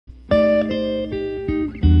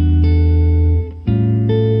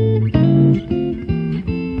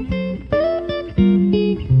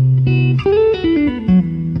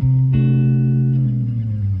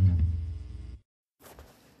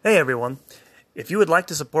everyone. If you would like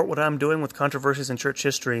to support what I'm doing with Controversies in Church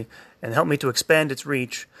History and help me to expand its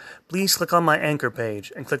reach, please click on my Anchor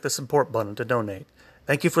page and click the support button to donate.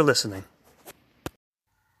 Thank you for listening.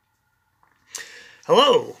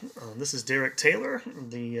 Hello, this is Derek Taylor,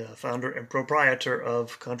 the founder and proprietor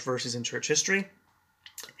of Controversies in Church History.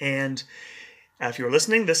 And if you're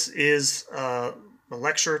listening, this is a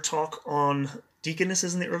lecture talk on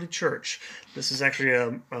deaconesses in the early church. This is actually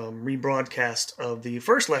a rebroadcast of the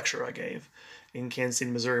first lecture I gave in Kansas City,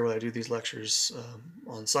 Missouri, where I do these lectures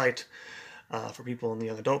on site for people in the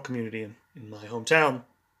young adult community in my hometown,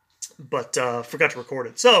 but forgot to record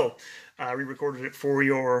it. So I re-recorded it for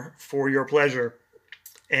your pleasure.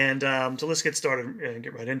 And so let's get started and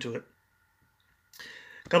get right into it.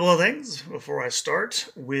 A couple of things before I start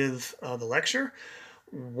with the lecture.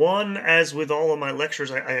 One, as with all of my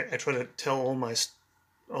lectures, I try to tell all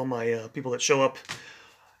my people that show up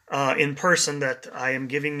in person that I am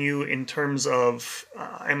giving you in terms of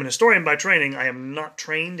I'm an historian by training. I am not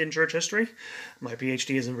trained in church history. My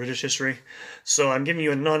PhD is in British history, so I'm giving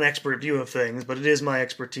you a non-expert view of things, but it is my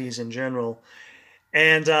expertise in general.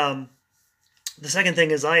 And the second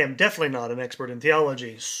thing is I am definitely not an expert in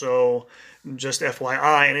theology, so just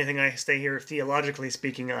FYI, anything I say here theologically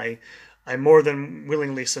speaking, I more than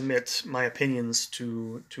willingly submit my opinions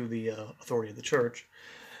to the authority of the church.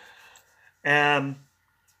 And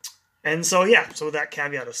so with that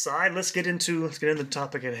caveat aside, let's get into the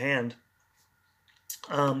topic at hand.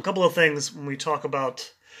 A couple of things when we talk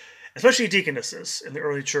about, especially deaconesses in the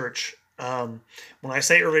early church. When I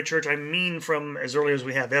say early church, I mean from as early as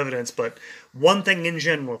we have evidence. But one thing in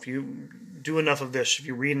general, if you do enough of this, if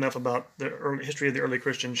you read enough about the history of the early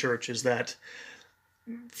Christian church, is that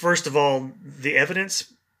first of all, the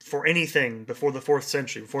evidence for anything before the 4th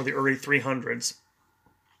century, before the early 300s,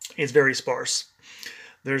 is very sparse.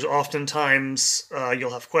 There's oftentimes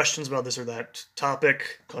you'll have questions about this or that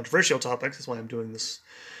topic, controversial topics. That's why I'm doing this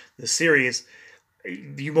series.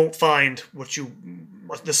 You won't find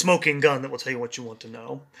the smoking gun that will tell you what you want to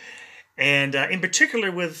know. And in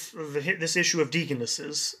particular with this issue of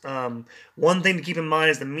deaconesses, one thing to keep in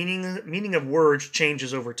mind is the meaning of words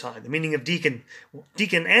changes over time. The meaning of deacon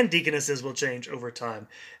and deaconesses will change over time.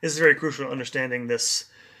 This is very crucial to understanding this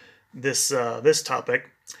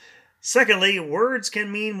topic. Secondly, words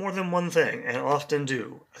can mean more than one thing, and often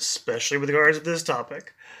do, especially with regards to this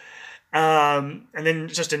topic. And then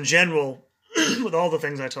just in general, with all the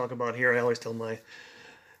things I talk about here, I always tell my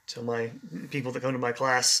people that come to my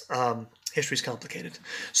class, history's complicated.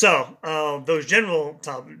 So those general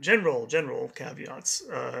caveats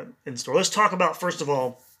in store. Let's talk about, first of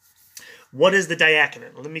all, what is the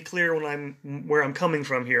diaconate? Let me be clear where I'm coming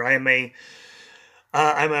from here. I'm a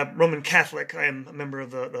Roman Catholic. I am a member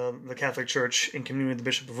of the Catholic Church in communion with the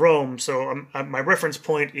Bishop of Rome. So my reference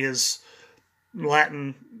point is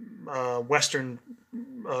Latin, Western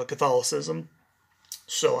Catholicism.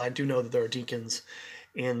 So I do know that there are deacons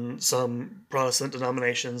in some Protestant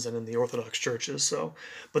denominations and in the Orthodox churches.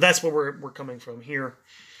 But that's where we're coming from here.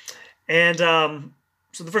 And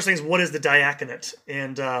so the first thing is, what is the diaconate?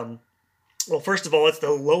 And well, first of all, it's the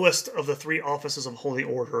lowest of the 3 offices of holy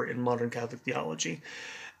order in modern Catholic theology,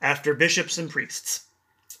 after bishops and priests.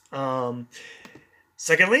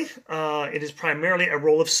 Secondly, it is primarily a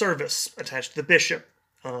role of service attached to the bishop.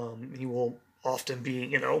 He will often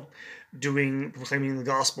be, proclaiming the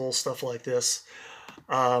gospel, stuff like this.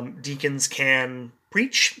 Deacons can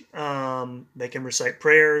preach. They can recite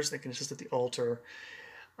prayers. They can assist at the altar,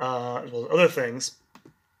 as well as other things.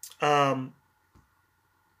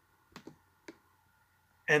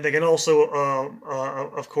 And they can also,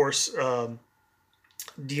 of course,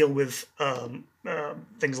 deal with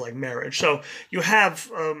things like marriage. So you have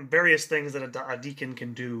various things that a deacon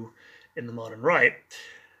can do in the modern rite.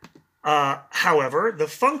 However, the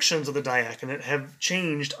functions of the diaconate have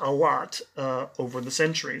changed a lot over the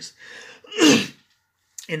centuries.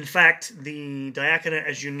 In fact, the diaconate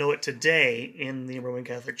as you know it today in the Roman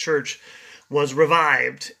Catholic Church was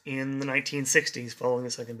revived in the 1960s following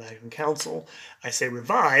the Second Vatican Council. I say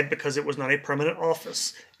revived because it was not a permanent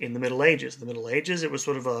office in the Middle Ages. In the Middle Ages, it was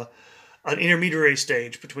sort of an intermediary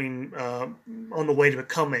stage between on the way to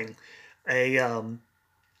becoming a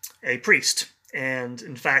priest. And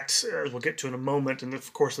in fact, as we'll get to in a moment in the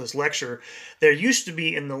course of this lecture, there used to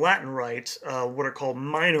be in the Latin Rite what are called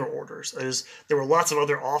minor orders. That is, there were lots of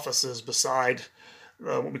other offices beside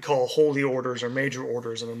what we call holy orders or major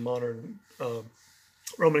orders in a modern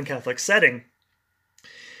Roman Catholic setting.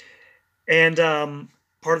 And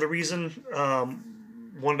part of the reason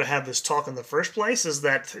wanted to have this talk in the first place is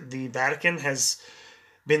that the Vatican has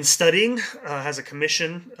been studying, has a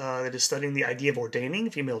commission that is studying the idea of ordaining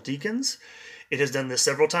female deacons. It has done this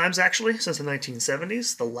several times, actually, since the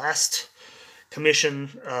 1970s. The last commission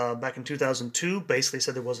back in 2002 basically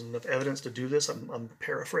said there wasn't enough evidence to do this. I'm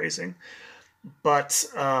paraphrasing. But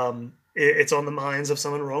it's on the minds of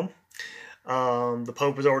some in Rome. The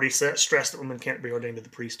Pope has already stressed that women can't be ordained to the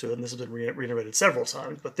priesthood, and this has been reiterated several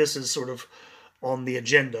times, but this is sort of on the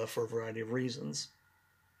agenda for a variety of reasons.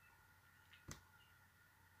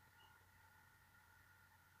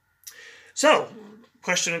 So,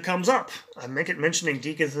 question that comes up. I make it mentioning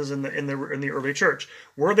deaconesses in the early church.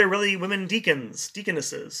 Were there really women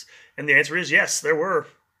deaconesses? And the answer is yes, there were.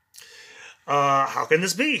 How can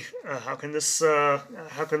this be? How can this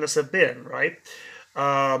have been? Right?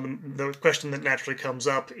 The question that naturally comes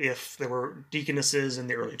up: if there were deaconesses in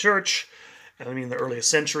the early church, and I mean the earliest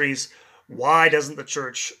centuries, why doesn't the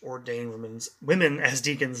church ordain women as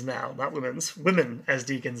deacons now? Not women as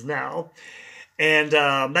deacons now. And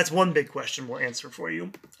that's one big question we'll answer for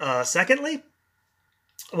you. Secondly,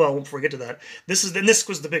 well, before we get to that, this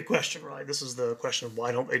was the big question, right? This is the question of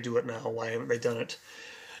why don't they do it now? Why haven't they done it?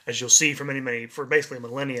 As you'll see for for basically a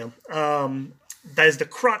millennia. That is the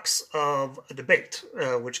crux of a debate,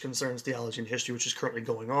 which concerns theology and history, which is currently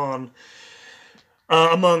going on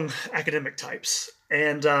among academic types.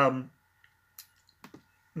 And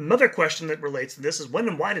another question that relates to this is when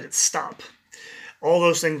and why did it stop? All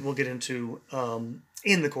those things we'll get into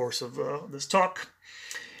in the course of this talk.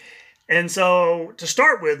 And so, to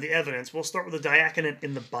start with the evidence, we'll start with the diaconate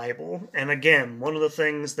in the Bible. And again, one of the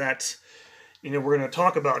things that we're going to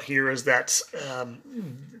talk about here is that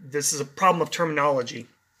this is a problem of terminology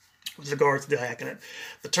with regard to the diaconate.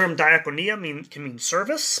 The term diakonia can mean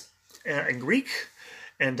service in Greek,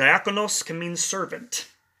 and diakonos can mean servant.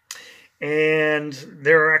 And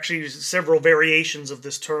there are actually several variations of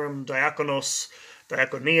this term diakonos,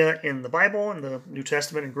 diakonia in the Bible, in the New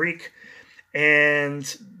Testament in Greek.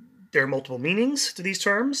 And there are multiple meanings to these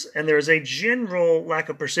terms, and there is a general lack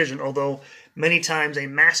of precision, although many times a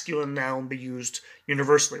masculine noun be used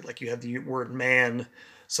universally, like you have the word man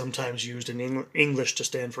sometimes used in English to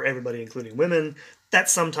stand for everybody, including women.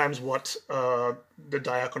 That's sometimes what the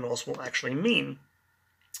diakonos will actually mean.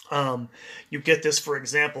 You get this, for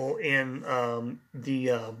example, in the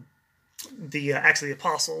Acts of the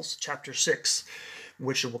Apostles, chapter 6,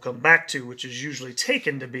 which we'll come back to, which is usually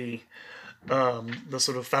taken to be the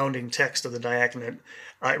sort of founding text of the diaconate.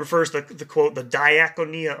 It refers to the quote, the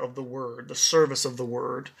diaconia of the word, the service of the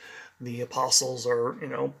word. The apostles are,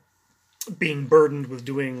 being burdened with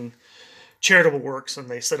doing charitable works, and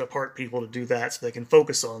they set apart people to do that so they can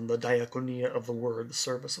focus on the diaconia of the word, the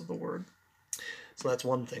service of the word. So that's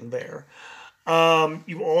one thing there.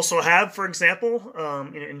 You also have, for example,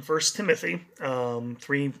 in 1 Timothy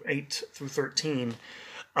 3:8 through 13,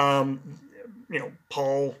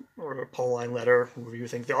 Paul, or a Pauline letter, whoever you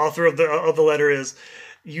think the author of the letter is,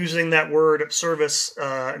 using that word service,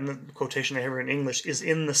 in the quotation I have in English, is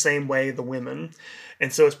in the same way the women.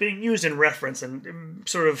 And so it's being used in reference and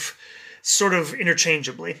sort of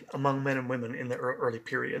interchangeably among men and women in the early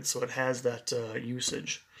period. So it has that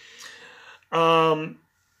usage. And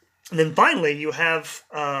then finally, you have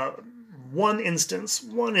one instance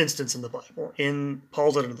in the Bible, in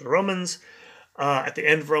Paul's letter to the Romans. At the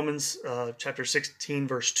end of Romans chapter 16,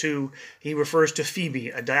 verse 2, he refers to Phoebe,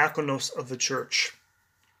 a diakonos of the church.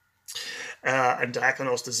 And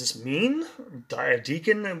diakonos, does this mean a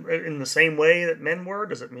deacon in the same way that men were?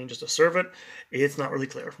 Does it mean just a servant? It's not really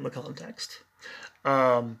clear from the context.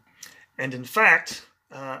 And in fact,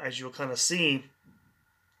 as you'll kind of see,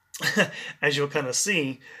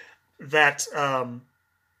 that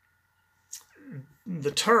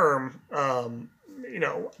the term,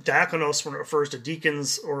 diakonos, when it refers to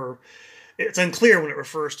deacons, or it's unclear when it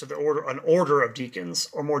refers to an order of deacons,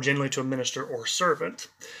 or more generally to a minister or servant.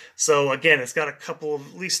 So again, it's got at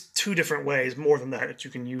least two different ways, more than that you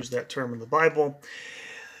can use that term in the Bible.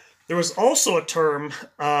 There was also a term,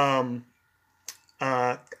 I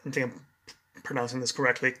think I'm pronouncing this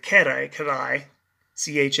correctly, kerai, Cherai,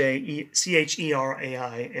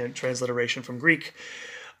 in transliteration from Greek,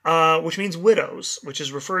 which means widows, which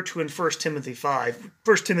is referred to in 1 Timothy 5.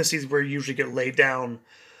 1 Timothy is where you usually get laid down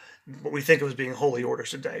what we think of as being holy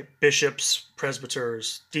orders today: bishops,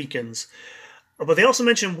 presbyters, deacons. But they also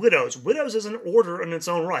mention widows. Widows is an order in its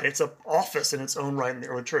own right. It's an office in its own right in the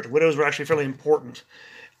early church. Widows were actually fairly important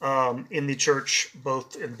in the church,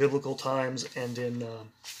 both in biblical times and in the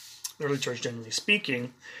early church, generally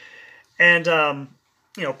speaking. And,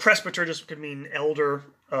 presbyter just could mean elder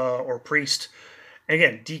or priest. And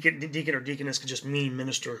again, deacon or deaconess could just mean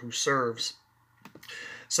minister who serves.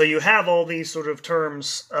 So you have all these sort of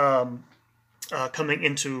terms coming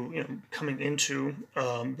into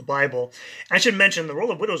the Bible. I should mention the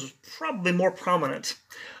role of widows was probably more prominent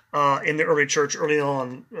in the early church early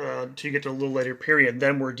on, till you get to a little later period,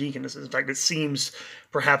 than were deaconesses. In fact, it seems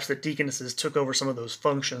perhaps that deaconesses took over some of those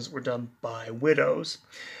functions that were done by widows.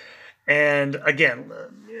 And again,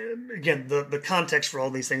 the context for all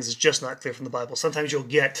these things is just not clear from the Bible. Sometimes you'll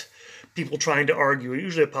get people trying to argue,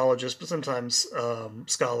 usually apologists, but sometimes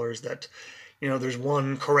scholars, that there's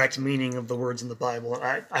one correct meaning of the words in the Bible.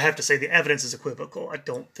 And I have to say the evidence is equivocal. I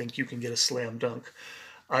don't think you can get a slam dunk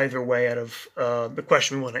either way out of the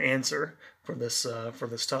question we want to answer for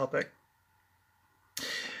this topic.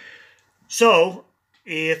 So,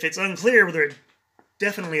 if it's unclear whether it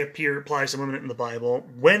definitely applies to women in the Bible,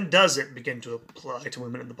 when does it begin to apply to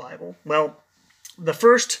women in the Bible? Well, the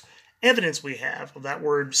first evidence we have of that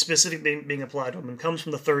word specifically being applied to women comes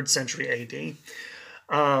from the 3rd century AD.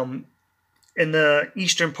 In the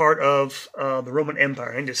eastern part of the Roman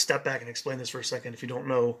Empire, I need to step back and explain this for a second if you don't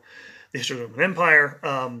know the history of the Roman Empire.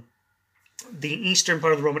 The eastern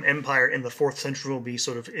part of the Roman Empire in the 4th century will be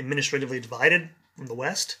sort of administratively divided from the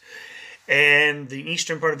west. And the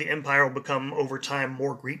eastern part of the empire will become, over time,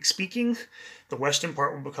 more Greek-speaking. The western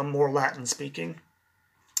part will become more Latin-speaking.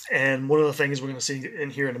 And one of the things we're going to see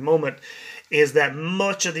in here in a moment is that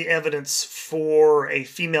much of the evidence for a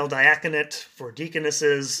female diaconate, for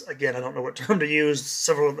deaconesses, again, I don't know what term to use,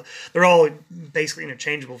 they're all basically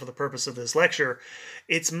interchangeable for the purpose of this lecture.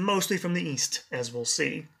 It's mostly from the East, as we'll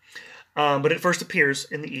see. But it first appears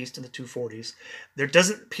in the East in the 240s. There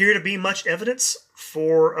doesn't appear to be much evidence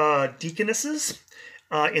for deaconesses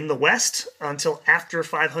in the West until after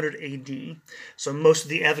 500 AD. So most of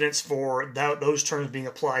the evidence for those terms being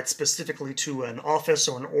applied specifically to an office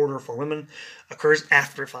or an order for women occurs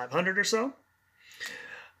after 500 or so.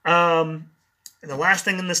 And the last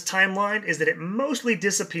thing in this timeline is that it mostly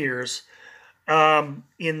disappears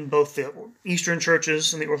in both the Eastern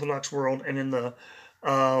churches in the Orthodox world and in the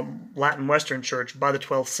Latin Western Church by the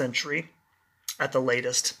 12th century at the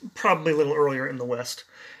latest, probably a little earlier in the West,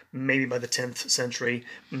 maybe by the 10th century,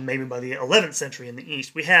 maybe by the 11th century in the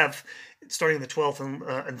East. We have, starting in the 12th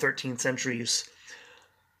and 13th centuries,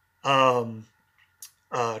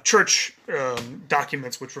 church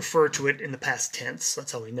documents which refer to it in the past tense.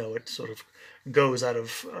 That's how we know it sort of goes out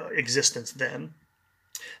of existence then.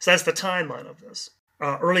 So that's the timeline of this.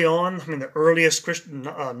 Early on, the earliest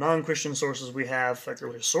non-Christian sources we have, in fact, the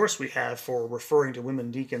earliest source we have for referring to women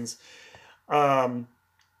deacons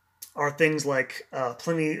are things like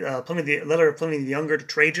the letter of Pliny the Younger to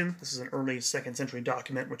Trajan. This is an early 2nd century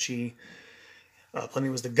document, which Pliny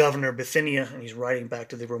was the governor of Bithynia, and he's writing back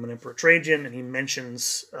to the Roman Emperor Trajan, and he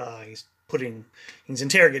mentions he's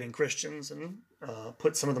interrogating Christians and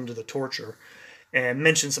put some of them to the torture, and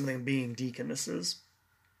mentions some of them being deaconesses.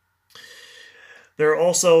 There are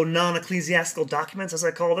also non-ecclesiastical documents, as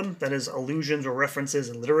I call them, that is, allusions or references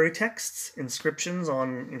in literary texts, inscriptions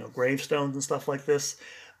on gravestones and stuff like this,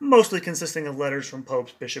 mostly consisting of letters from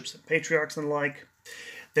popes, bishops, and patriarchs and the like.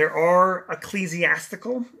 There are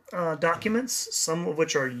ecclesiastical documents, some of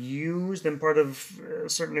which are used in part of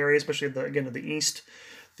certain areas, especially of the East,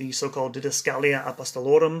 the so-called Didascalia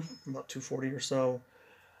Apostolorum, about 240 or so.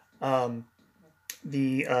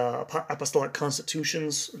 The Apostolic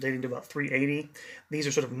Constitutions dating to about 380. These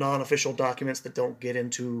are sort of non-official documents that don't get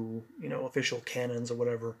into, official canons or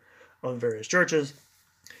whatever of various churches.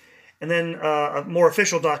 And then more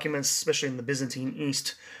official documents, especially in the Byzantine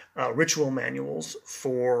East, ritual manuals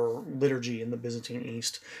for liturgy in the Byzantine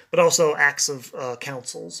East, but also acts of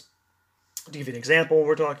councils. To give you an example,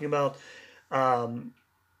 we're talking about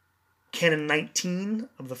Canon 19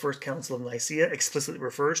 of the First Council of Nicaea explicitly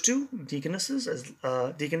refers to deaconesses as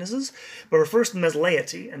deaconesses, but refers to them as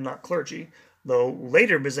laity and not clergy, though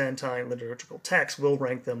later Byzantine liturgical texts will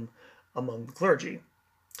rank them among the clergy.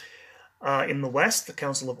 In the West, the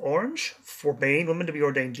Council of Orange forbade women to be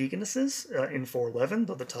ordained deaconesses in 411,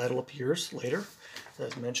 though the title appears later,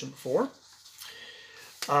 as mentioned before.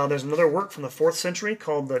 There's another work from the 4th century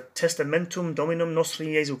called the Testamentum Dominum Nostri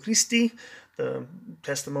Jesu Christi, the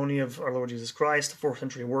Testimony of our Lord Jesus Christ, a 4th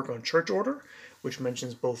century work on church order, which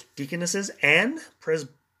mentions both deaconesses and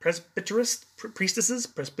priestesses.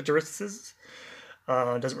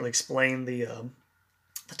 Doesn't really explain the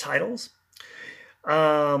titles.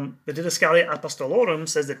 The Didascalia Apostolorum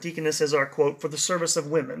says that deaconesses are, quote, for the service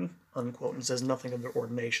of women, unquote, and says nothing of their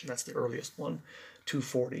ordination. That's the earliest one,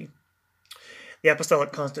 240. The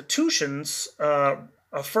Apostolic Constitutions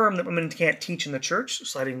affirm that women can't teach in the church,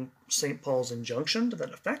 citing St. Paul's injunction to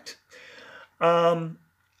that effect.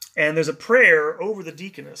 And there's a prayer over the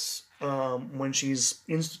deaconess when she's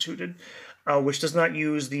instituted, which does not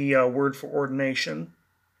use the word for ordination,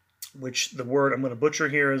 which the word I'm going to butcher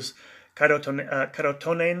here is kairotonen,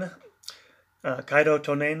 kairotonen,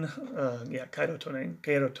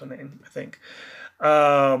 I think.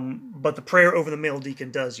 But the prayer over the male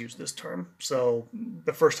deacon does use this term. So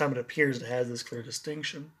the first time it appears, it has this clear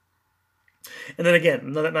distinction. And then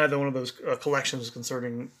again, neither one of those collections is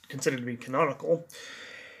considered to be canonical.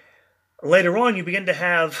 Later on, you begin to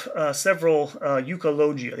have several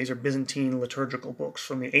Euchologia. These are Byzantine liturgical books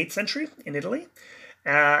from the 8th century in Italy,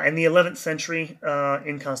 and the 11th century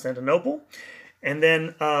in Constantinople, and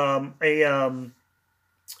then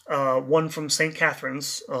one from St.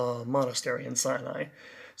 Catherine's Monastery in Sinai.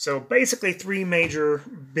 So basically 3 major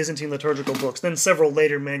Byzantine liturgical books. Then several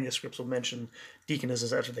later manuscripts will mention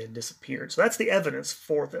deaconesses after they had disappeared. So that's the evidence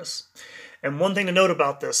for this. And one thing to note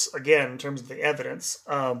about this, again, in terms of the evidence,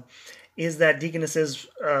 is that deaconesses,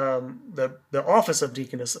 the office of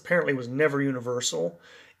deaconess apparently was never universal.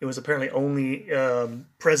 It was apparently only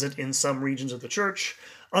present in some regions of the church,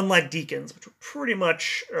 unlike deacons, which were pretty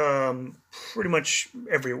much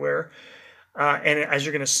everywhere. And as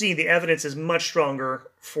you're going to see, the evidence is much stronger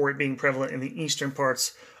for it being prevalent in the eastern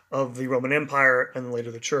parts of the Roman Empire and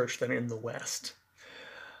later the church than in the West.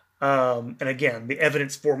 And again, the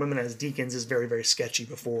evidence for women as deacons is very, very sketchy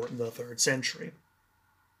before the 3rd century.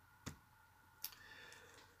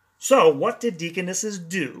 So, what did deaconesses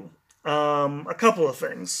do? A couple of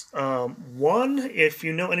things. One, if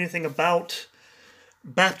you know anything about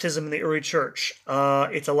baptism in the early church,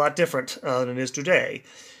 it's a lot different than it is today.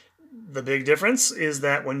 The big difference is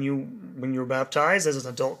that when you were baptized as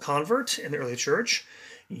an adult convert in the early church,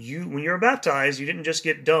 when you were baptized, you didn't just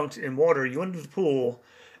get dunked in water. You went into the pool,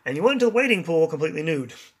 and you went into the wading pool completely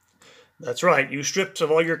nude. That's right, you stripped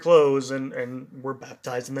of all your clothes and were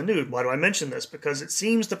baptized in the nude. Why do I mention this? Because it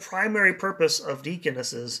seems the primary purpose of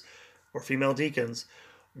deaconesses, or female deacons,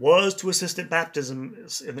 was to assist at baptism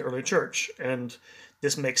in the early church. And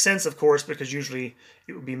this makes sense, of course, because usually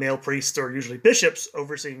it would be male priests or usually bishops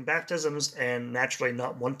overseeing baptisms, and naturally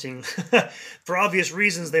not wanting, for obvious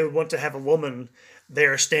reasons, they would want to have a woman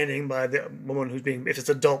there standing by the woman who's being, if it's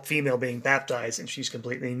an adult female being baptized and she's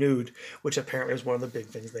completely nude, which apparently was one of the big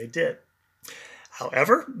things they did.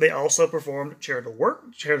 However, they also performed charitable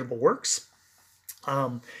works.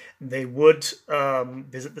 They would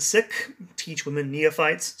visit the sick, teach women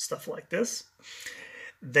neophytes, stuff like this.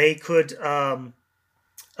 They could,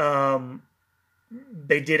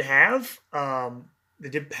 they did have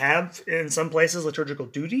in some places liturgical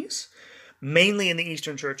duties, mainly in the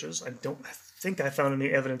Eastern churches. I don't think I found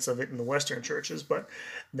any evidence of it in the Western churches, but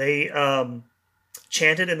they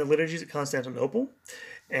chanted in the liturgies at Constantinople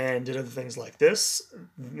and did other things like this.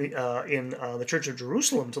 In the Church of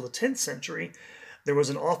Jerusalem until the 10th century, there was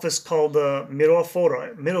an office called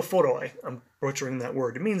Mirophoroi. I'm butchering that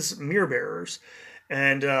word. It means mirror bearers,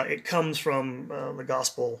 and it comes from the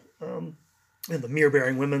gospel and the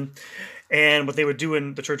mirror-bearing women. And what they would do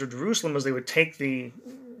in the Church of Jerusalem is they would take the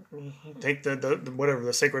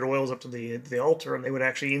sacred oils up to the altar, and they would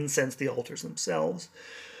actually incense the altars themselves.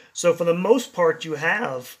 So for the most part, you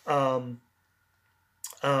have them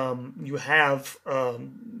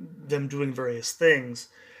doing various things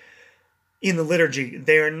in the liturgy.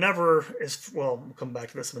 They are never, as well, we'll come back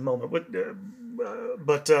to this in a moment,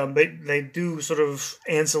 but they do sort of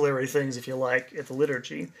ancillary things, if you like, at the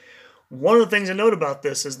liturgy. One of the things I note about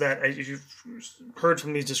this is that, as you've heard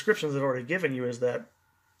from these descriptions I've already given you, is that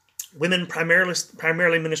women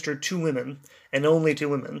primarily ministered to women, and only to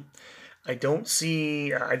women. I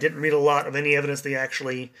didn't read a lot of any evidence they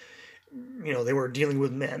actually, they were dealing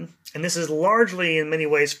with men. And this is largely, in many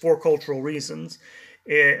ways, for cultural reasons.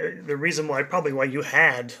 The reason why you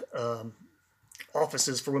had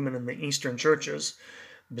offices for women in the Eastern churches,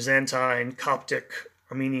 Byzantine, Coptic,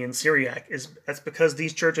 Armenian, Syriac, that's because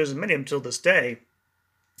these churches, and many of them till this day,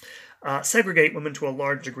 segregate women to a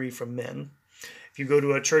large degree from men. If you go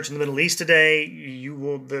to a church in the Middle East today,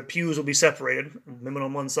 the pews will be separated, women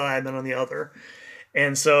on one side, men on the other.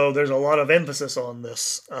 And so there's a lot of emphasis on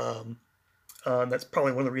this. That's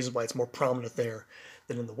probably one of the reasons why it's more prominent there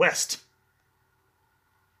than in the West.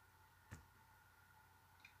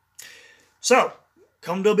 So,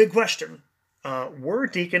 come to a big question. Were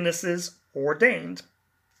deaconesses ordained?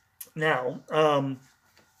 Now,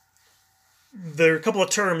 there are a couple of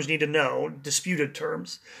terms you need to know, disputed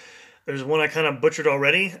terms. There's one I kind of butchered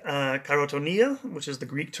already, kairotonia, which is the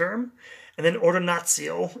Greek term, and then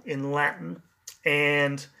ordinatio in Latin.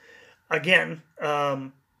 And again,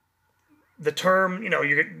 the term,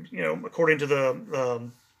 according to the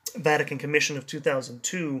Vatican Commission of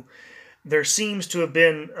 2002, there seems to have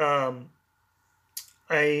been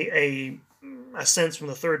a sense from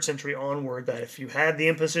the 3rd century onward that if you had the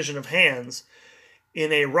imposition of hands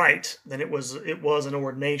in a rite, then it was an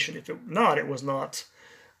ordination. If it not, it was not.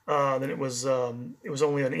 Then it was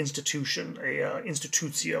only an institution, a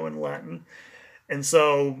institutio in Latin. And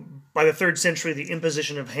so by the 3rd century, the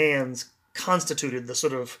imposition of hands constituted the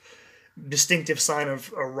sort of distinctive sign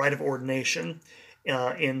of a rite of ordination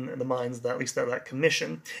in the minds of at least that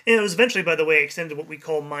commission. And it was eventually, by the way, extended to what we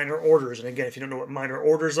call minor orders. And again, if you don't know what minor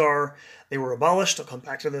orders are, they were abolished. I'll come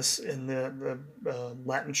back to this in the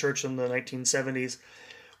Latin Church in the 1970s.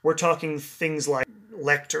 We're talking things like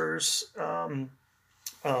lectors,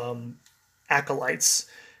 acolytes,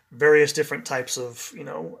 various different types of,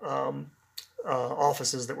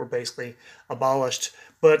 offices that were basically abolished.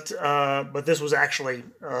 But this was actually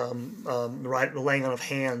the laying on of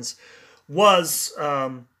hands was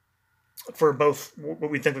for both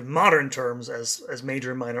what we think of modern terms as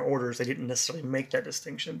major and minor orders. They didn't necessarily make that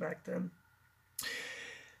distinction back then.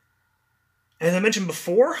 As I mentioned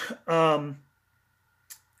before, again,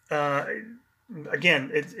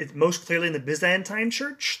 it's most clearly in the Byzantine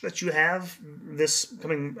Church that you have this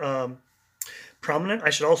becoming prominent.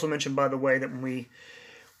 I should also mention, by the way, that when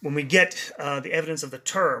we get the evidence of the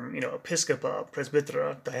term, episcopa,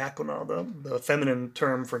 presbytera, diakona, the feminine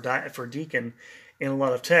term for deacon in a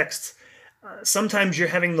lot of texts, sometimes you're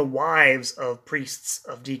having the wives of priests,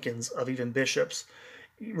 of deacons, of even bishops,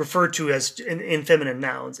 referred to as in feminine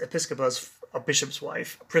nouns. Episcopa is a bishop's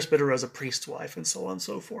wife, presbytera is a priest's wife, and so on and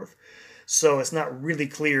so forth. So it's not really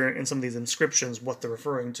clear in some of these inscriptions what they're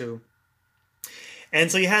referring to. And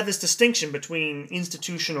so you have this distinction between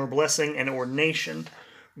institution or blessing and ordination,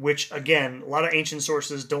 which, again, a lot of ancient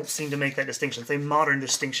sources don't seem to make that distinction. It's a modern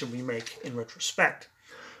distinction we make in retrospect.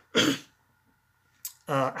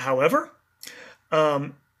 However,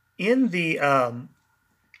 in the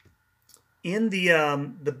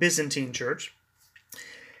Byzantine Church,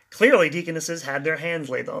 clearly deaconesses had their hands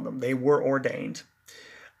laid on them. They were ordained.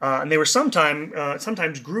 And they were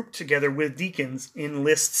sometimes grouped together with deacons in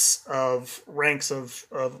lists of ranks of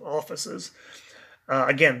offices.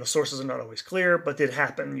 Again, the sources are not always clear, but did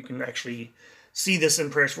happen. You can actually see this in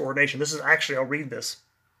Prayers for Ordination. This is actually, I'll read this.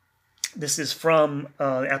 This is from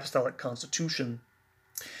the Apostolic Constitution.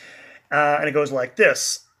 And it goes like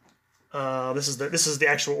this. This is the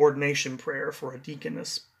actual ordination prayer for a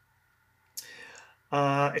deaconess.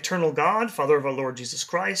 Eternal God, Father of our Lord Jesus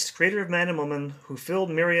Christ, creator of man and woman, who filled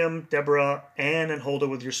Miriam, Deborah, Anne, and Huldah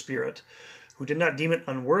with your Spirit, who did not deem it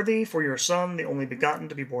unworthy for your Son, the only begotten,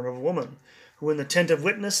 to be born of a woman, who in the tent of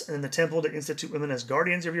witness and in the temple to institute women as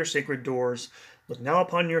guardians of your sacred doors, look now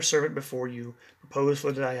upon your servant before you, proposed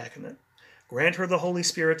for the diaconate. Grant her the Holy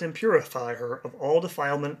Spirit and purify her of all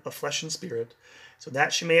defilement of flesh and spirit, so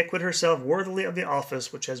that she may acquit herself worthily of the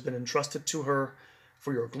office which has been entrusted to her,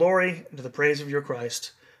 for your glory and to the praise of your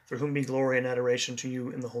Christ, through whom be glory and adoration to you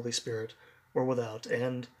in the Holy Spirit, or without,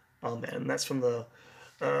 and Amen. That's from the,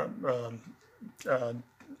 I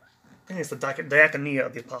think it's the Diaconia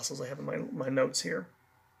of the Apostles. I have in my notes here.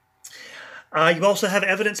 You also have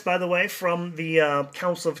evidence, by the way, from the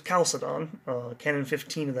Council of Chalcedon, Canon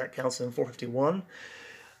 15 of that council in 451.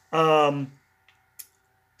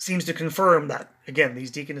 Seems to confirm that, again, these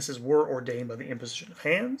deaconesses were ordained by the imposition of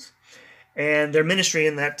hands. And their ministry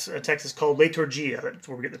in that text is called liturgia. That's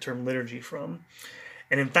where we get the term liturgy from.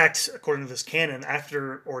 And in fact, according to this canon,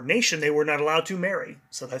 after ordination, they were not allowed to marry.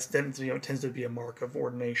 So that tends to be a mark of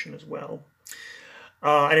ordination as well.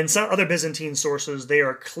 And in some other Byzantine sources, they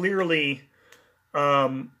are clearly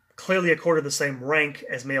accorded the same rank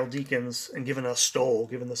as male deacons and given a stole,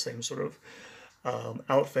 given the same sort of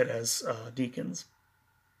outfit as deacons.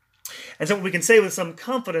 And so what we can say with some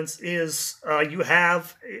confidence is you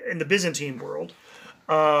have, in the Byzantine world,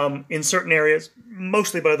 in certain areas,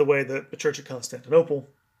 mostly, by the way, the Church of Constantinople,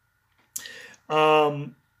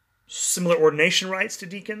 similar ordination rites to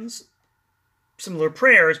deacons, similar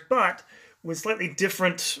prayers, but with slightly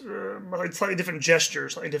different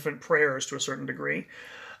gestures, slightly different prayers to a certain degree.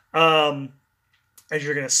 As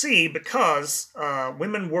you're going to see, because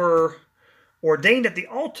women were ordained at the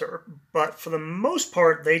altar, but for the most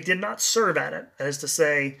part, they did not serve at it. That is to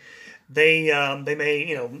say, they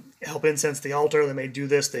may help incense the altar, they may do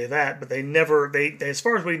this, they that, but they never, as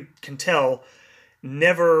far as we can tell,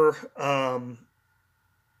 never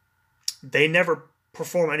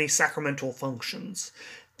perform any sacramental functions.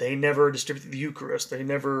 They never distribute the Eucharist. They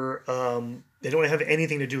never they don't have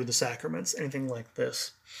anything to do with the sacraments, anything like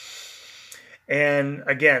this. And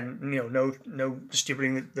again, no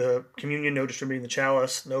distributing the communion, no distributing the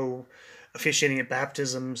chalice, no officiating at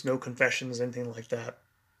baptisms, no confessions, anything like that.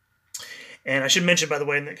 And I should mention, by the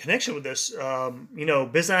way, in connection with this,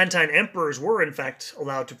 Byzantine emperors were, in fact,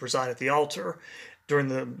 allowed to preside at the altar during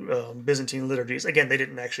the Byzantine liturgies. Again, they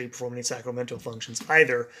didn't actually perform any sacramental functions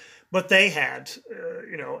either, but they had,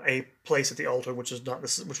 a place at the altar, which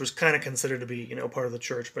was kind of considered to be, part of the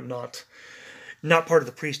church, but not part of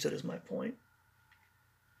the priesthood, is my point.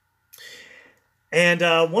 And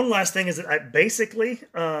one last thing is that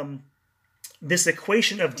this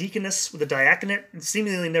equation of deaconess with a diaconate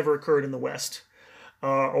seemingly never occurred in the West,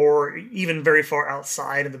 or even very far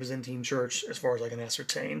outside of the Byzantine Church, as far as I can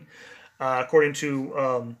ascertain. According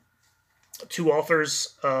to two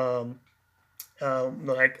authors that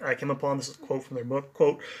I came upon, this is a quote from their book,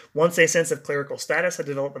 quote, "Once a sense of clerical status had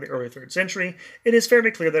developed by the early 3rd century, it is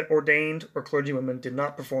fairly clear that ordained or clergy women did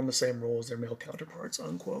not perform the same role as their male counterparts,"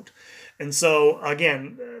 unquote. And so,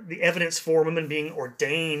 again, the evidence for women being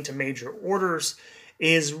ordained to major orders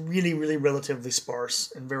is really, really relatively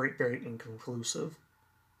sparse and very, very inconclusive.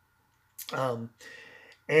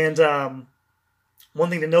 One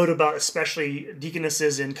thing to note about especially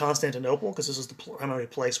deaconesses in Constantinople, because this is the primary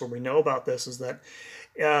place where we know about this, is that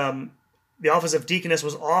the office of deaconess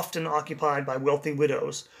was often occupied by wealthy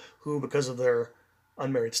widows who, because of their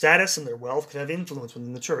unmarried status and their wealth, could have influence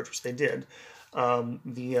within the church, which they did.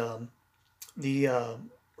 The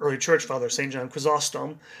early church father, St. John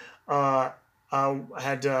Chrysostom, had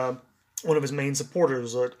one of his main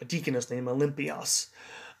supporters, a deaconess named Olympias,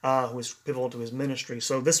 who was pivotal to his ministry.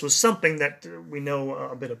 So this was something that we know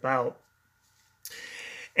a bit about.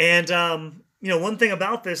 And, one thing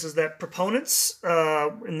about this is that proponents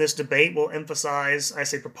in this debate will emphasize, I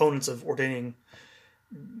say proponents of ordaining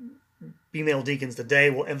female deacons today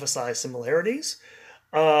will emphasize similarities.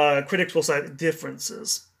 Critics will cite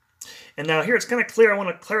differences. And now here it's kind of clear, I want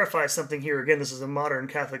to clarify something here. Again, this is a modern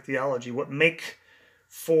Catholic theology. What make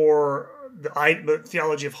for the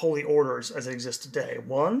theology of holy orders as it exists today?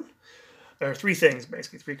 One, there are three things,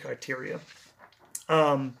 basically, three criteria.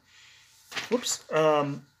 The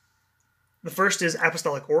first is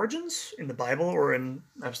apostolic origins in the Bible or in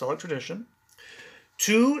apostolic tradition.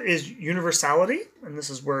 Two is universality, and this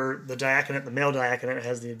is where the male diaconate,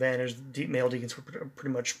 has the advantage. Male deacons were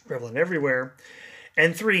pretty much prevalent everywhere.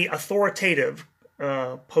 And three, authoritative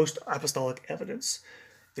post-apostolic evidence.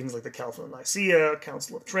 Things like the Council of Nicaea,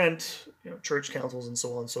 Council of Trent, church councils, and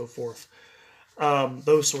so on and so forth.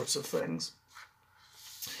 Those sorts of things.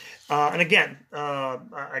 And again,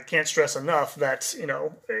 I can't stress enough that,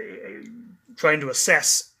 trying to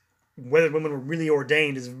assess whether women were really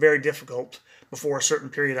ordained is very difficult before a certain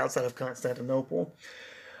period outside of Constantinople.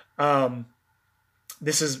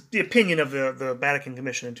 This is the opinion of the Vatican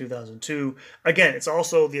Commission in 2002. Again, it's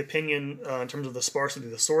also the opinion in terms of the sparsity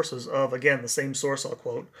of the sources of, again, the same source I'll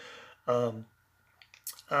quote,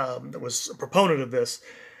 that was a proponent of this,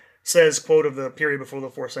 says, quote, of the period before the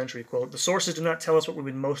 4th century, quote, "The sources do not tell us what we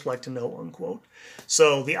would most like to know," unquote.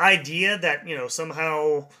 So the idea that,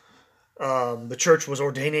 somehow the church was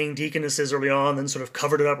ordaining deaconesses early on, then sort of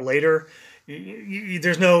covered it up later,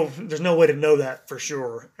 there's no way to know that for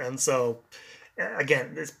sure. And so,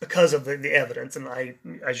 again, it's because of the evidence, and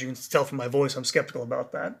as you can tell from my voice, I'm skeptical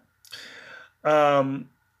about that.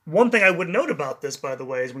 One thing I would note about this, by the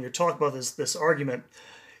way, is when you're talking about this argument,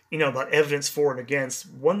 about evidence for and against,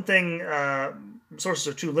 one thing, sources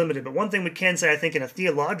are too limited, but one thing we can say, I think, in a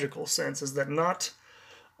theological sense, is that not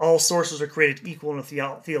all sources are created equal in a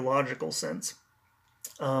theological sense.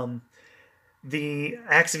 The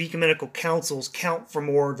acts of ecumenical councils count for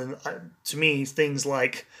more than, to me, things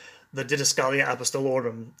like the Didascalia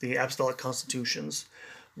Apostolorum, the Apostolic Constitutions.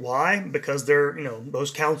 Why? Because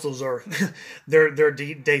those councils are they're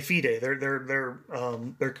de fide.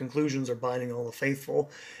 Their conclusions are binding all the faithful.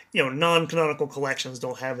 Non-canonical collections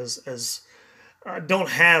don't have as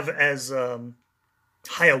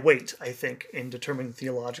high a weight, I think, in determining the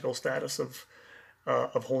theological status of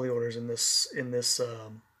holy orders in this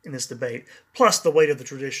debate. Plus, the weight of the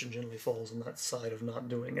tradition generally falls on that side of not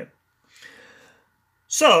doing it.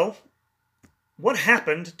 So, what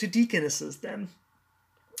happened to deaconesses then?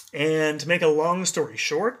 And to make a long story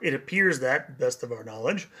short, it appears that, best of our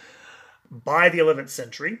knowledge, by the 11th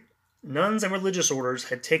century, nuns and religious orders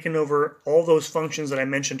had taken over all those functions that I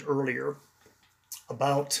mentioned earlier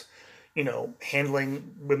about,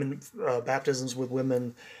 handling women, baptisms with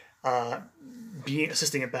women,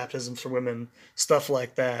 assisting at baptisms for women, stuff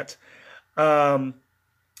like that. And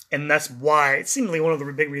that's why, it's seemingly one of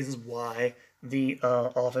the big reasons why the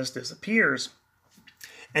office disappears.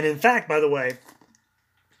 And in fact, by the way,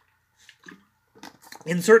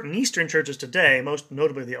 in certain Eastern churches today, most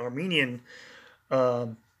notably the Armenian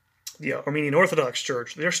the Armenian Orthodox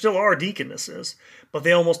Church, there still are deaconesses, but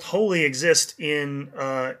they almost wholly exist in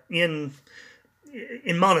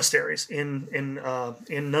monasteries, in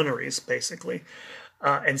nunneries, basically.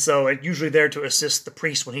 And so it's usually there to assist the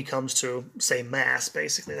priest when he comes to, say, Mass,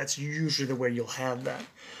 basically. That's usually the way you'll have that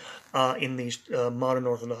in these modern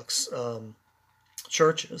Orthodox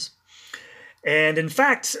churches. And in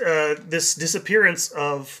fact, this disappearance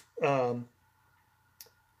of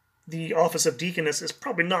the office of deaconess is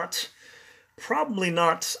probably not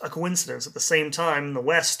a coincidence. At the same time, in the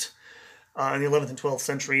West, in the 11th and 12th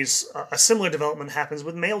centuries, a similar development happens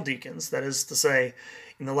with male deacons. That is to say,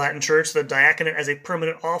 in the Latin Church, the diaconate as a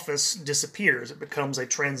permanent office disappears. It becomes a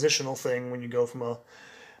transitional thing when you go from a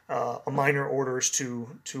minor orders to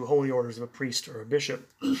holy orders of a priest or a bishop.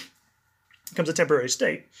 It becomes a temporary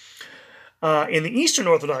state. In the Eastern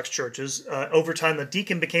Orthodox churches, over time, the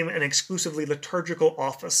deacon became an exclusively liturgical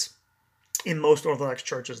office in most Orthodox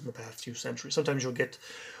churches in the past few centuries. Sometimes you'll get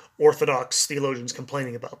Orthodox theologians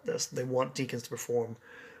complaining about this. They want deacons to perform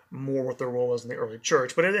more what their role was in the early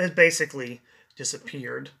church, but it has basically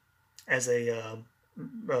disappeared as a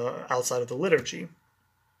outside of the liturgy.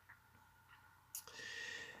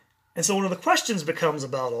 And so one of the questions becomes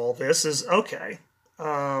about all this is, okay,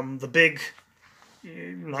 the big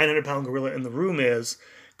 900-pound gorilla in the room is,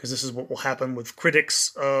 because this is what will happen with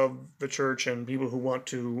critics of the church and people who want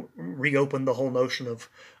to reopen the whole notion of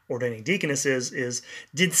ordaining deaconesses, is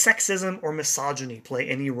did sexism or misogyny play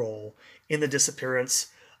any role in the disappearance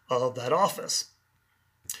of that office?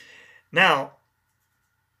 Now,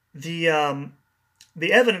 the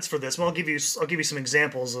evidence for this, well, I'll give you some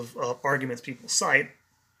examples of arguments people cite.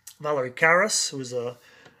 Valerie Karas, who is a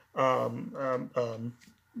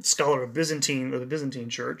scholar of the Byzantine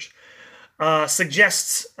Church,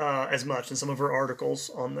 suggests as much in some of her articles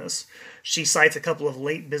on this. She cites a couple of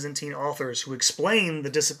late Byzantine authors who explain the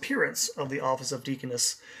disappearance of the office of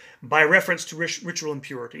deaconess by reference to ritual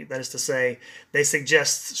impurity. That is to say,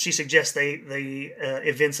 she suggests they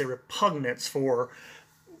evince a repugnance for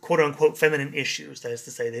quote-unquote feminine issues. That is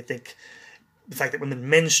to say, they think the fact that women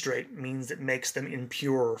menstruate means it makes them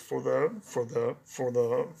impure for the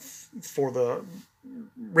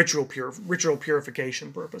ritual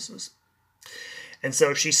purification purposes. And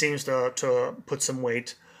so she seems to put some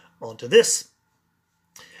weight onto this.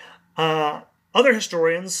 Other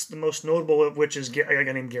historians, the most notable of which is a guy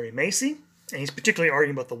named Gary Macy, and he's particularly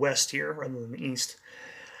arguing about the West here rather than the East,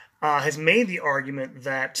 has made the argument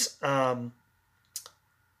that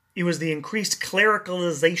it was the increased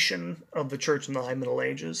clericalization of the church in the High Middle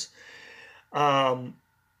Ages, along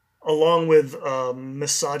with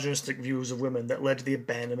misogynistic views of women, that led to the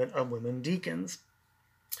abandonment of women deacons.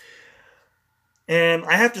 And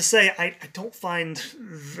I have to say, I don't find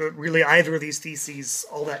really either of these theses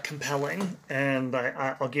all that compelling, and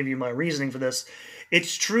I'll give you my reasoning for this.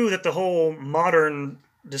 It's true that the whole modern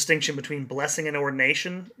distinction between blessing and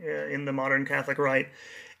ordination in the modern Catholic rite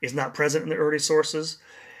is not present in the early sources,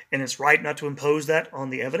 and it's right not to impose that on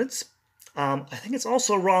the evidence. I think it's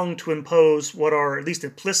also wrong to impose what are, at least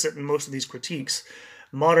implicit in most of these critiques,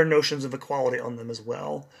 modern notions of equality on them as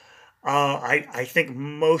well. I think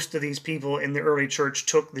most of these people in the early church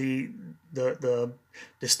took the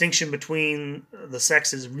distinction between the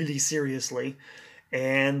sexes really seriously,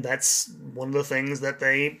 and that's one of the things that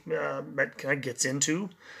that kind of gets into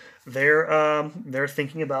their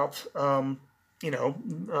thinking about what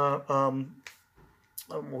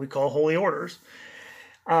we call holy orders.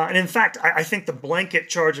 And in fact, I think the blanket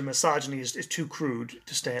charge of misogyny is too crude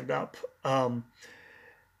to stand up.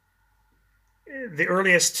 The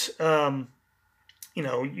earliest, you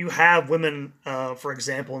have women, for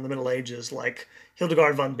example, in the Middle Ages, like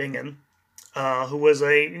Hildegard von Bingen, who was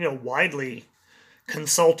a, widely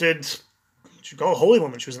consulted, she'd call a holy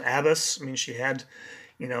woman. She was an abbess. I mean, she had,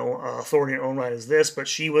 authority in her own right as this, but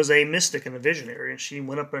she was a mystic and a visionary, and she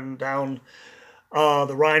went up and down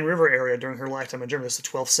the Rhine River area during her lifetime in Germany. This is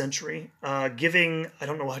the 12th century, giving, I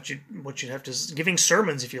don't know what you'd have to, giving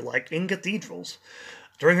sermons, if you like, in cathedrals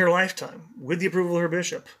during her lifetime with the approval of her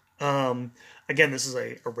bishop. Again, this is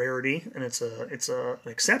a rarity, and it's an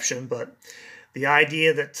exception, but the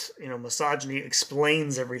idea that misogyny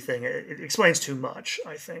explains everything, it explains too much,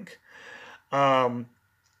 I think.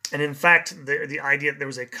 And in fact, the idea that there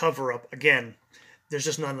was a cover-up, again, there's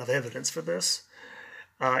just not enough evidence for this.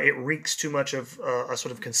 It reeks too much of a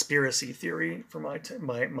sort of conspiracy theory for my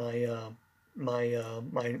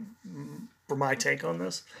take on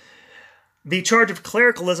this. The charge of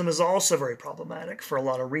clericalism is also very problematic for a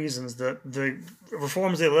lot of reasons. The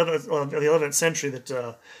reforms of the 11th century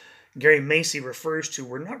that Gary Macy refers to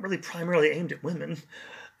were not really primarily aimed at women.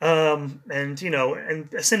 And and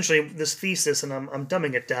essentially this thesis, and I'm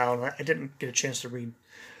dumbing it down. I didn't get a chance to read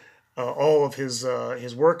all of his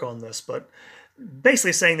work on this, but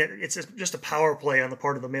basically saying that it's just a power play on the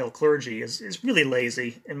part of the male clergy is really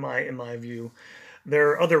lazy in my view. There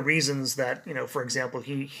are other reasons that, for example,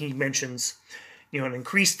 he mentions, an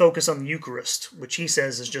increased focus on the Eucharist, which he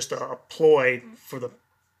says is just a ploy for the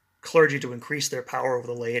clergy to increase their power over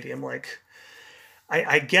the laity. I'm like,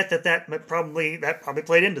 I get that probably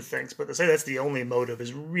played into things, but to say that's the only motive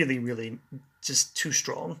is really, really just too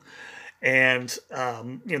strong. And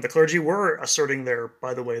the clergy were asserting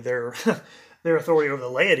by the way, their their authority over the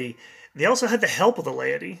laity. They also had the help of the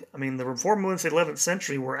laity. I mean, the Reform movements of the 11th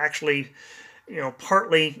century were actually,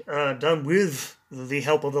 partly done with the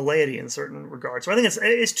help of the laity in certain regards. So I think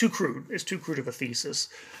it's too crude. It's too crude of a thesis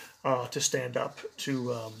to stand up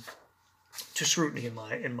to scrutiny in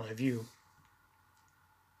my view.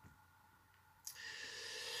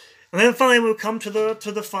 And then finally we'll come to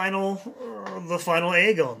the final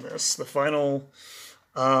egg on this, the final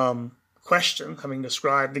question, having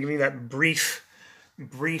described, giving that brief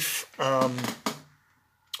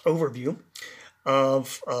overview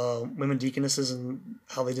of women deaconesses and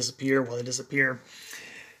how they disappear, why they disappear.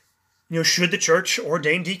 Should the church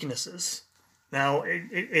ordain deaconesses? Now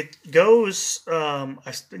it goes.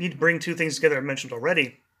 I need to bring two things together I mentioned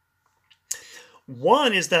already.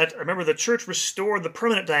 One is that, remember, the church restored the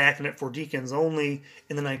permanent diaconate for deacons only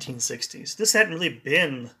in the 1960s. This hadn't really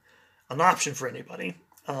been an option for anybody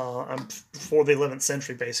before the 11th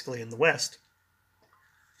century, basically, in the West.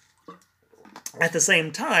 At the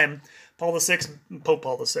same time, Pope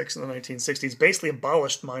Paul VI in the 1960s basically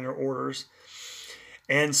abolished minor orders.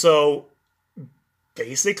 And so,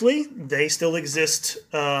 basically, they still exist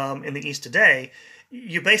in the East today.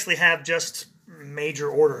 You basically have just major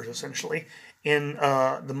orders, essentially, in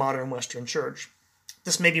the modern Western Church.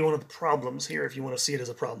 This may be one of the problems here, if you want to see it as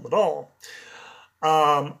a problem at all.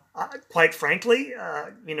 Quite frankly,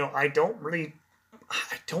 I don't really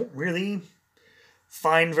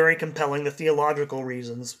find very compelling the theological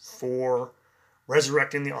reasons for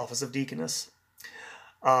resurrecting the office of deaconess.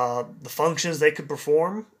 The functions they could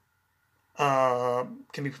perform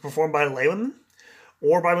can be performed by laywomen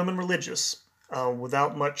or by women religious,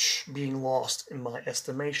 without much being lost in my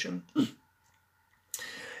estimation.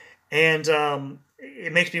 And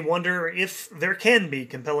it makes me wonder if there can be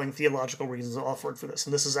compelling theological reasons offered for this.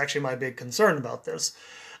 And this is actually my big concern about this.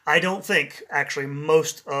 I don't think, actually,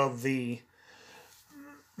 most of the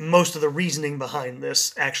reasoning behind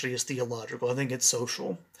this actually is theological. I think it's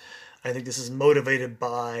social. I think this is motivated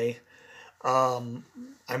by, I'm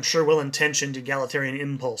sure, well-intentioned egalitarian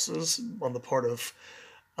impulses on the part of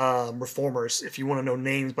reformers. If you want to know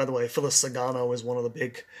names, by the way, Phyllis Sagano is one of the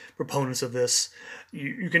big proponents of this.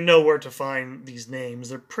 You can know where to find these names.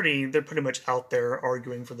 They're pretty much out there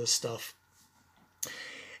arguing for this stuff.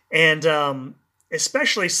 And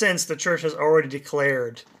especially since the church has already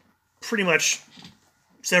declared pretty much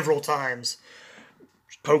several times,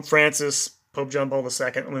 Pope Francis, Pope John Paul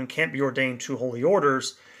II, women can't be ordained to holy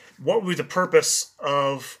orders. What would be the purpose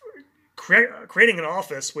of creating an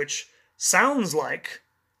office which sounds like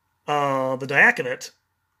the diaconate,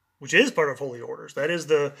 which is part of holy orders? That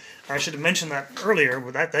is I should have mentioned that earlier,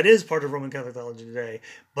 but that is part of Roman Catholic theology today.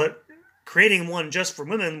 But creating one just for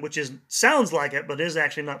women, which sounds like it, but is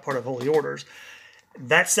actually not part of holy orders,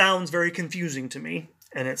 that sounds very confusing to me.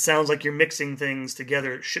 And it sounds like you're mixing things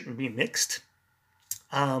together that shouldn't be mixed.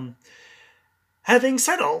 Having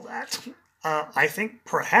said all that, I think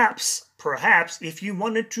perhaps if you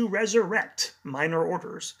wanted to resurrect minor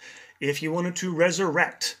orders, if you wanted to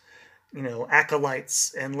resurrect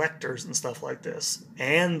acolytes and lectors and stuff like this,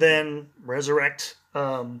 and then resurrect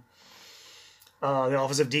the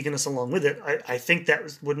office of deaconess along with it, I think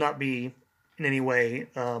that would not be in any way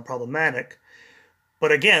problematic.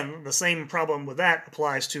 But again, the same problem with that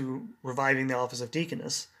applies to reviving the office of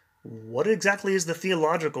deaconess. What exactly is the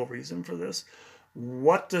theological reason for this?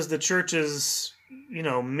 What does the church's,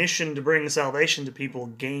 mission to bring salvation to people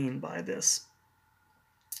gain by this?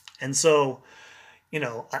 And so,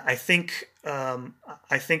 I think the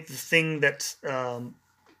thing that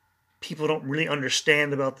people don't really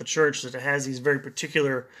understand about the church is that it has these very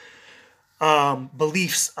particular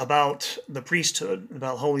beliefs about the priesthood,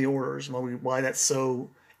 about holy orders, why that's so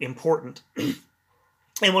important.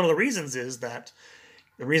 And one of the reasons is that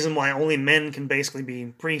the reason why only men can basically be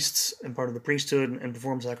priests and part of the priesthood and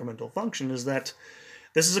perform sacramental function is that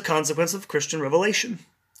this is a consequence of Christian revelation.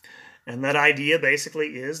 And that idea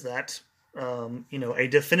basically is that, a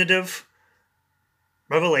definitive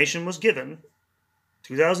revelation was given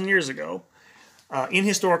 2,000 years ago in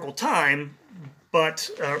historical time but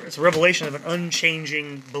it's a revelation of an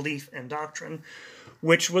unchanging belief and doctrine,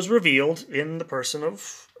 which was revealed in the person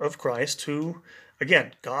of Christ, who,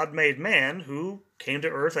 again, God made man, who came to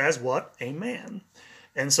earth as what? A man.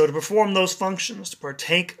 And so to perform those functions, to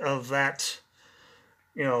partake of that,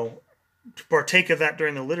 during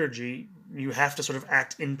the liturgy, you have to sort of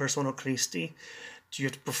act in persona Christi. You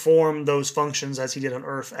have to perform those functions as he did on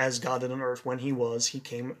earth, as God did on earth when he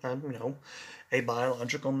came, a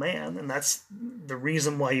biological man. And that's the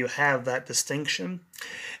reason why you have that distinction.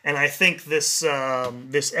 And I think this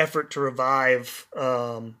effort to revive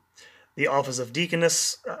the office of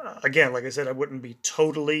deaconess, again, like I said, I wouldn't be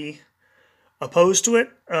totally opposed to it.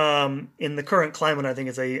 In the current climate, I think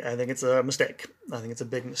it's a mistake. I think it's a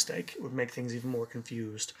big mistake. It would make things even more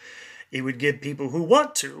confused. It would give people who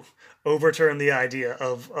want to overturn the idea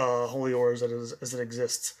of holy orders as it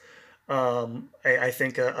exists, I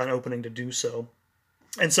think, an opening to do so.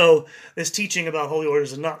 And so this teaching about holy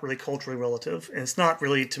orders is not really culturally relative, and it's not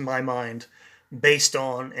really, to my mind, based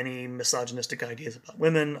on any misogynistic ideas about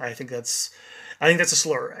women. I think that's a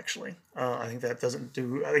slur, actually. I think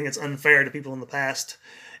it's unfair to people in the past.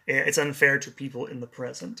 It's unfair to people in the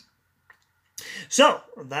present. So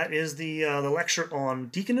that is the lecture on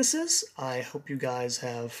deaconesses. I hope you guys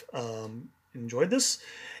have enjoyed this.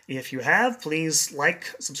 If you have, please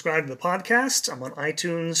subscribe to the podcast. I'm on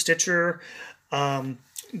iTunes, Stitcher,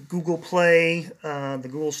 Google Play, the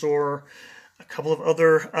Google Store, a couple of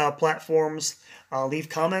other platforms. Leave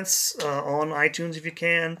comments on iTunes if you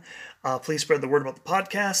can. Please spread the word about the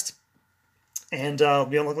podcast. And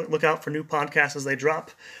be on the lookout for new podcasts as they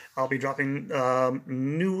drop. I'll be dropping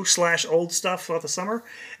new/old stuff throughout the summer.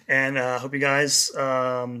 And hope you guys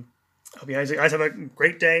have a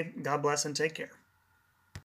great day. God bless and take care.